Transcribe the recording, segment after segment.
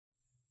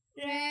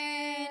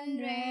Rain,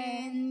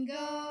 rain,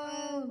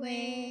 go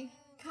away,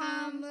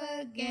 come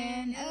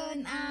again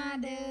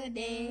another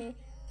day.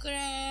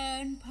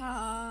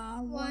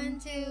 Grandpa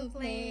want to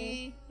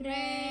play.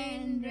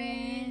 Rain,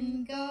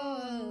 rain,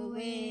 go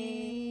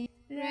away.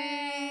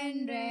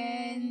 Rain,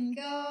 rain,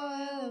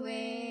 go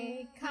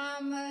away,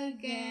 come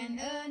again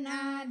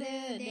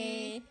another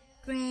day.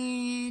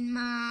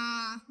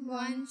 Grandma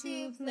want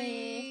to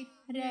play.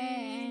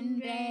 Rain,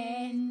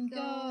 rain,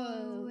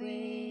 go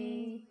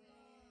away.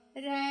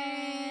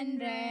 Rain,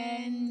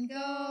 rain,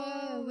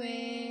 go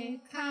away,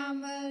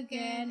 come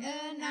again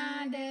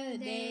another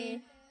day.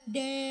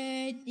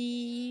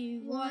 Daddy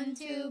want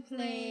to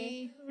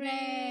play.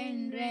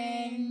 Rain,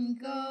 rain,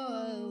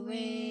 go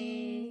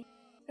away.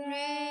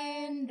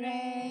 Rain,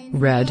 rain,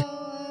 Red.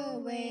 go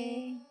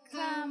away,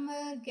 come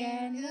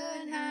again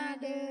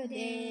another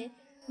day.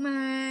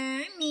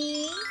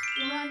 Mommy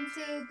want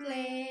to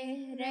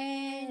play.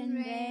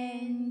 Rain,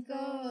 rain,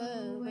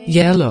 go away.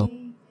 Yellow.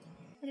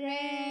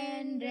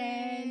 Rain,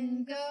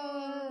 rain,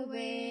 go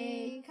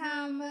away,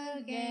 come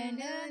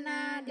again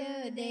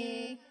another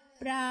day.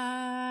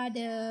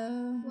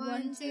 Brother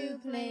want to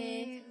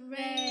play.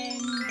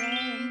 Rain,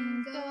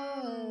 rain,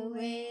 go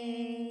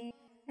away.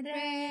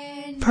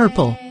 Rain,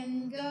 Purple.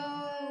 rain,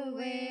 go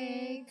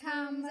away,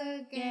 come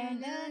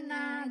again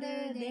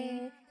another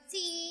day.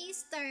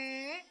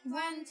 Sister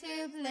want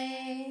to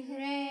play.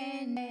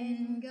 Rain,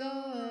 rain,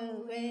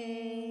 go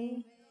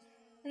away.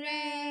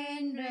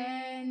 Rain,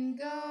 rain,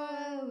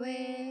 go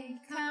away,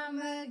 come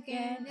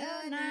again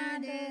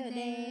another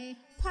day.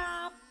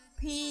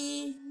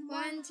 Puppy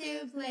want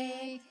to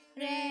play.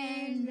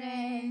 Rain,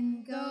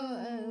 rain,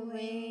 go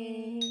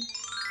away.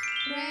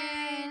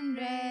 Rain,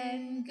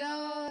 rain,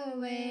 go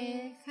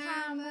away,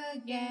 come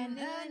again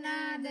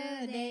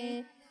another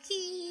day.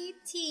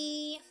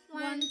 Kitty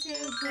want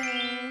to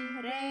play.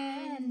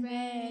 Rain,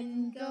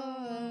 rain,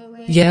 go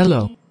away.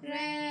 Yellow.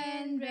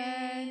 Rain,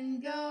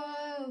 rain, go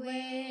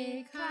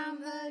away,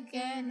 come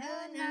again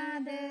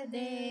another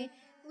day.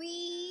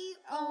 We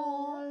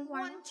all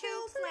want to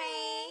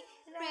play.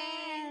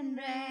 Rain,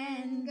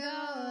 rain,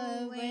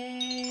 go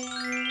away.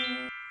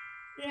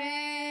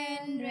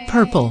 Rain, rain,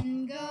 Purple.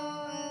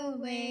 go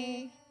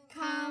away,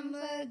 come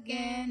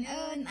again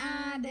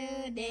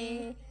another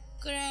day.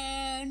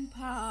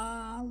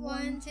 Grandpa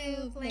want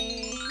to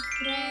play.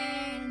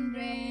 Rain,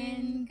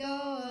 rain,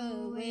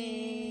 go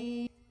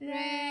away.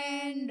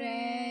 Rain,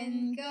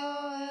 rain,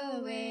 go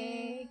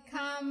away,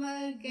 come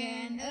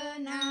again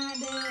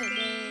another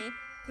day.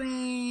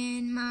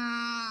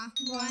 Grandma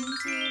want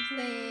to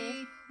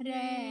play.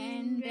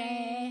 Rain,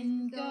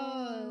 rain,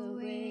 go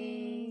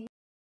away.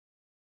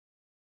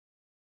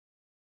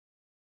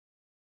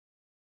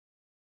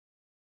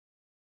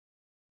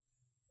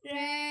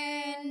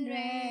 Rain,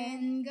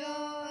 rain,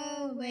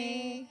 go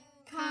away,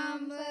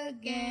 come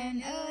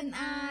again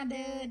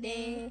another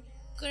day.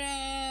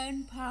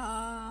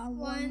 Grandpa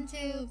want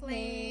to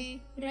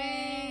play.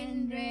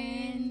 Rain,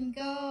 rain,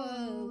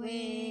 go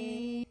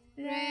away.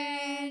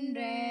 Rain,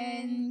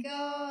 rain,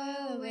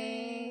 go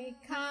away,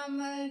 come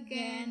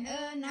again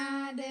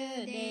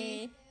another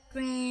day.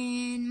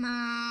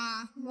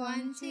 Grandma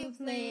want to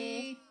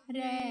play.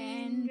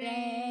 Rain,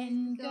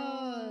 rain,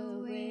 go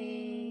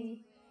away.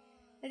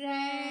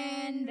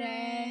 Rain,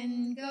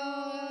 rain,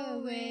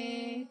 go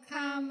away,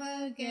 come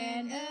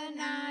again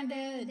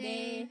another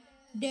day.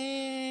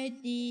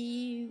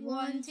 Daddy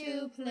want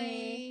to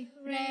play.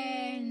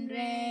 Rain,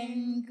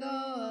 rain,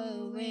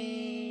 go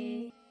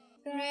away.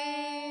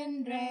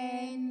 Rain,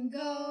 rain,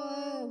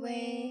 go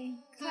away,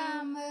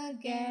 come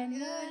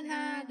again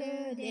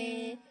another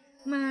day.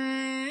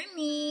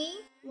 Mommy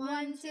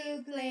want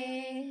to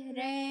play.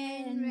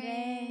 Rain,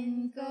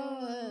 rain,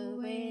 go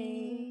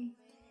away.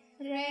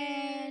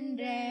 Rain,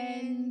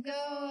 rain,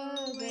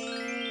 go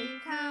away,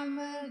 come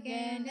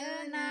again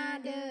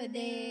another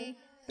day.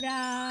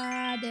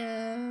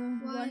 Brother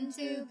want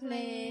to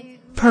play.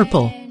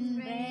 Purple.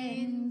 Rain,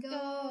 rain,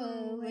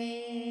 go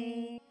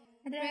away.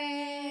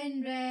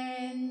 Rain,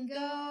 rain,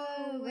 go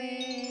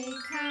away,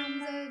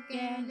 come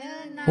again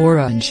another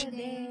Orange.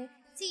 day.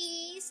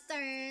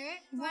 Sister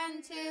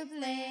want to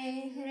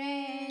play.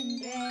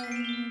 Rain,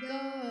 rain,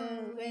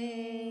 go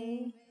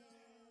away.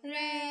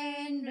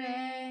 Rain,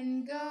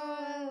 rain,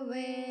 go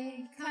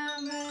away,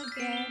 come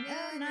again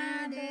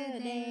another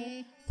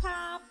day.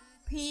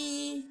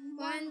 Puppy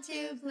want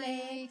to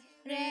play.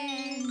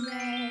 Rain,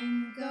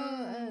 rain,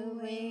 go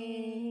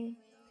away.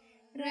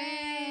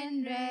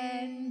 Rain,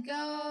 rain,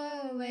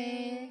 go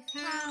away,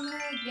 come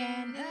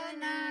again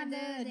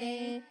another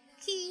day.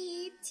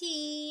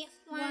 Kitty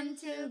want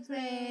to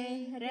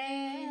play.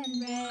 Rain,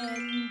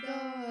 rain,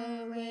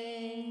 go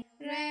away.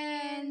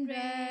 Rain,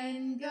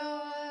 rain,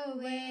 go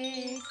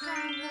away,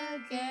 come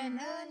again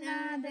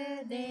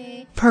another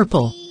day.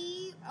 Purple.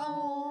 We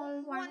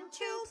all want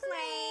to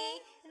play.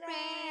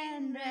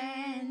 Rain,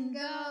 rain,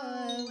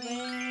 go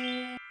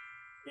away.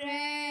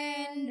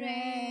 Rain,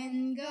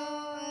 rain,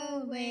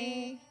 go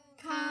away,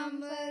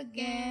 come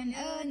again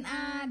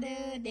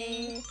another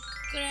day.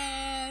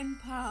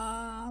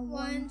 Grandpa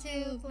want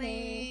to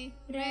play.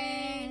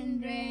 Rain,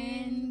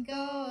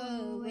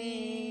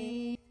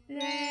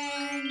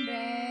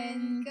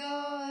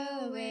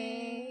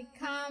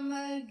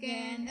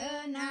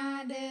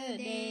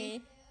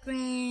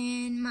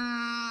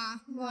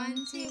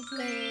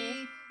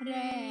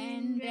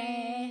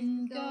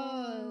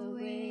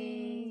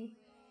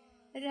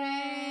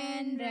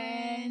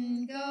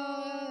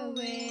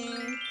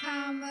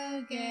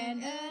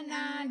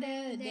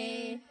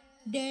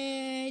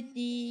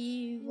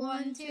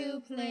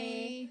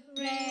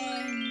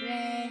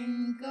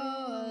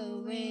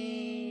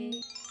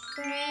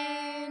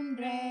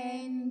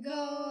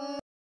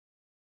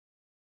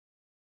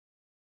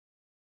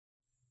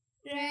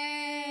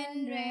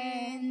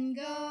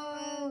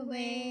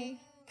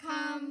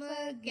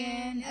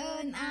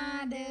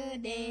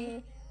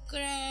 day.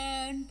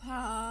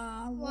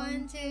 Grandpa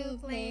want to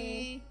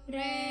play.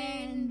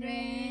 Ren,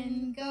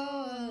 ren,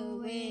 go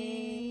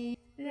away.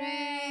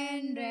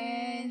 Ren,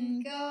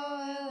 ren,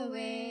 go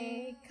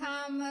away.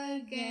 Come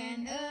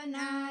again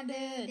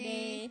another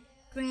day.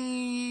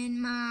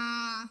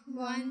 Grandma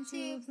want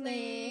to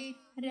play.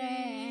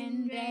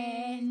 Ren,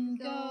 ren,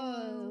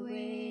 go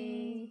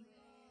away.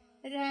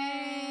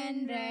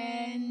 Ren,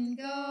 ren,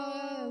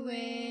 go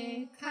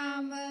away.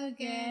 Come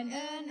again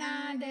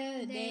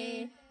another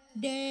day.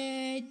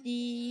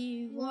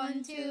 Daddy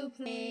want to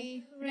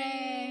play.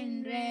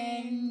 Ren,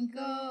 ren,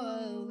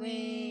 go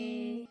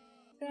away.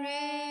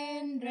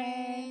 Ren,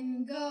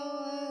 ren,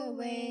 go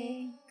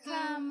away.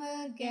 Come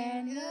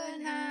again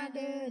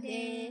another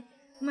day.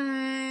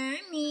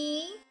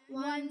 Mommy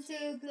want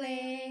to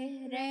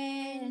play.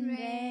 Ren,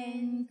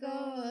 ren,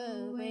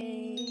 go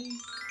away.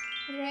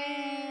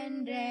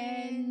 Ren,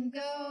 ren,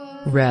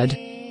 go Red.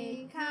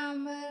 away.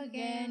 Come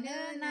again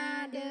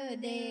another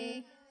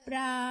day.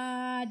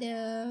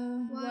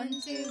 Brother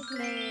want to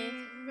play.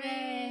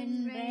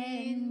 Ren,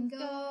 ren,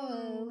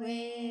 go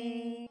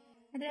away.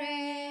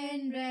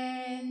 Ren,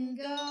 ren,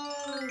 go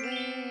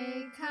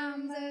away.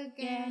 Come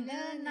again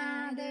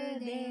another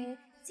day.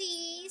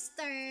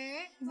 Sister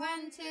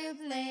want to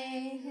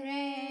play.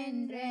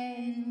 Ren,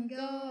 ren,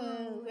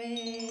 go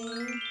away.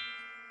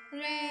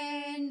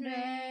 Ren,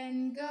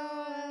 ren,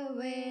 go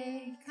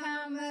away.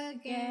 Come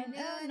again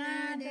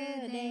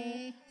another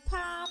day.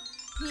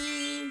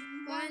 Puppy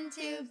want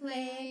to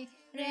play.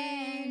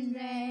 Ren,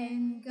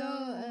 ren,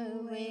 go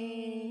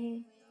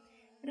away.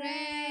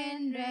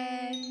 Ren,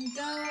 ren,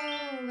 go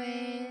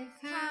away.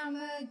 Come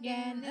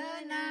again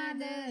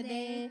another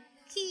day.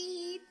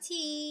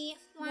 Kitty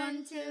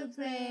want to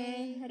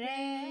play.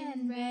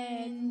 Ren,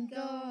 ren,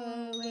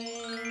 go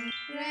away.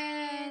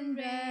 Ren,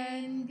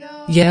 ren,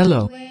 go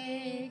Yellow.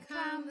 away.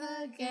 Come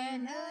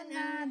again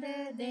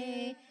another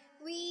day.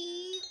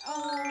 We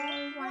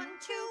all want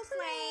to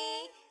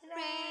play.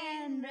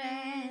 Ren,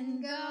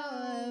 ren,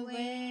 go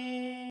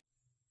away.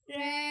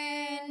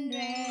 Ren,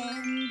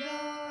 ren,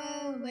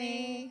 go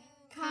away.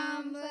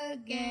 Come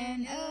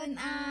again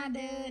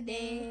another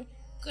day.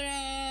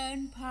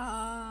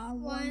 Grandpa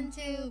want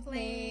to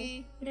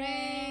play.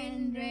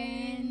 Ren,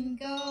 ren,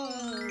 go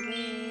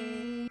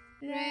away.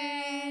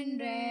 Ren,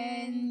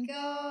 ren,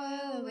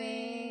 go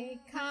away.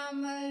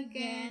 Come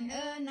again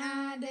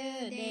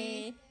another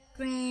day.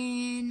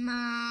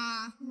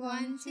 Grandma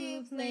want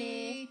to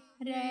play.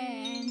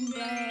 Ren,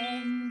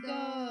 ren,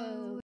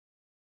 go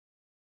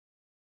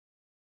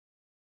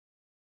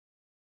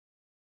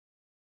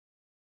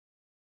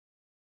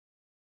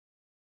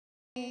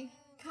away.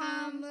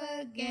 Come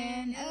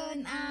again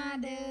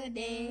another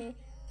day.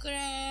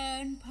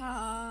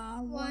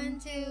 Grandpa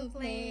want to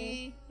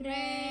play.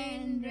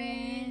 Ren,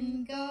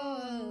 ren,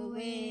 go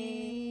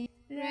away.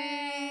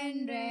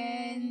 Ren,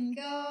 ren,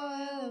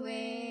 go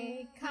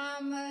away.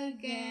 Come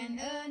again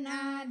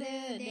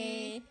another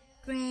day.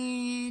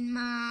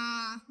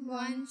 Grandma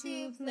want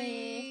to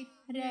play.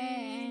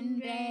 Ren,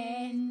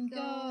 ren,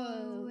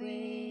 go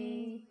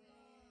away.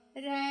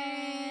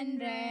 Ren,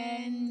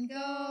 ren,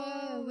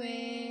 go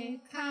away.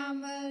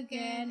 Come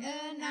again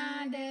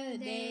another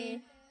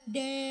day.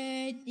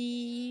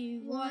 Daddy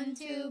want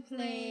to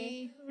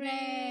play.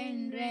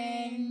 Ren,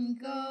 ren,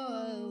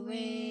 go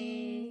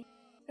away.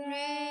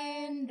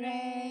 Ren,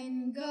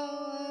 ren,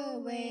 go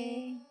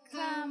away.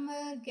 Come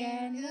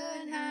again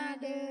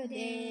another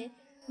day.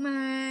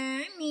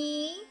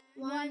 Mommy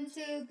want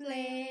to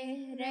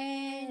play.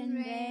 Ren,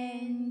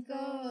 ren,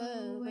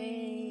 go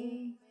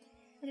away.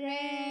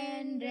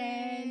 Ren,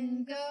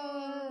 ren,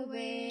 go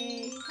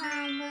away.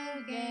 Come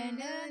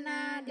again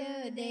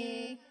another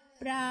day.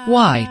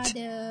 White.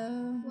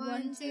 Brother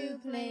want to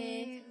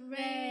play.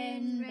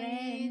 Ren,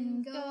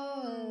 ren,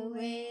 go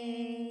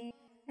away.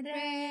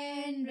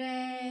 Ren,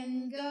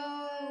 ren,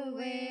 go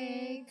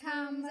away.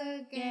 Come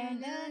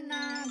again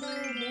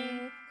another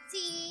day.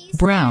 Sister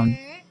Brown.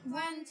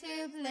 want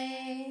to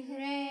play.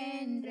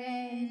 Ren,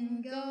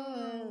 ren,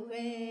 go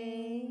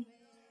away.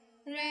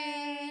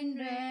 Ren,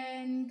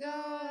 ren,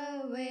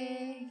 go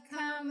away.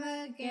 Come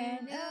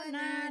again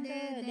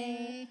another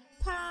day.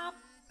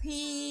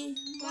 Puppy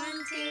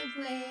want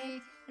to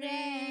play.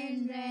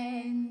 Ren,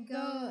 ren,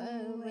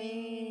 go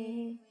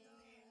away.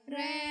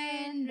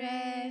 Ren,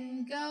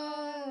 ren,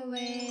 go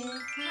away.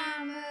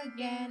 Come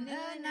again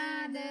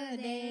another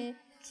day.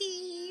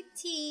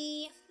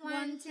 Kitty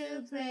want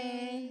to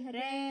play.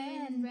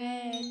 Ren,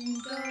 ren,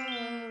 go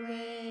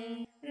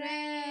away.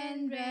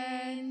 Ren,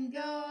 ren,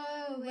 go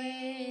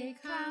away.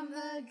 Come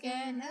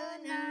again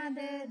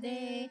another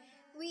day.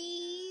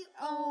 We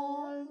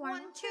all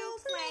want to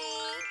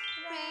play.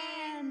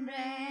 Ren,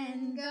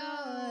 ren,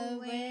 go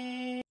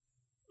away.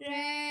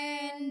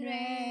 Ren,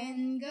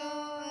 ren,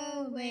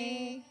 go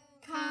away.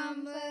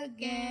 Come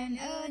again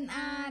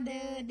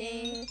another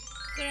day.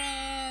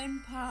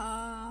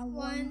 Grandpa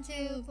want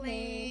to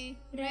play.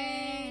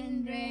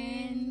 Ren,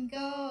 ren,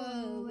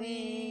 go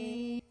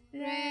away.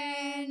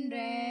 Ren,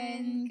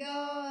 ren,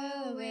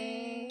 go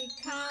away.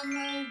 Come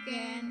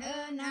again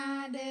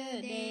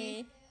another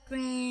day.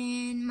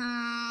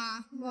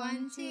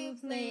 to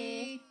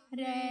play.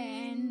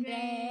 Ren,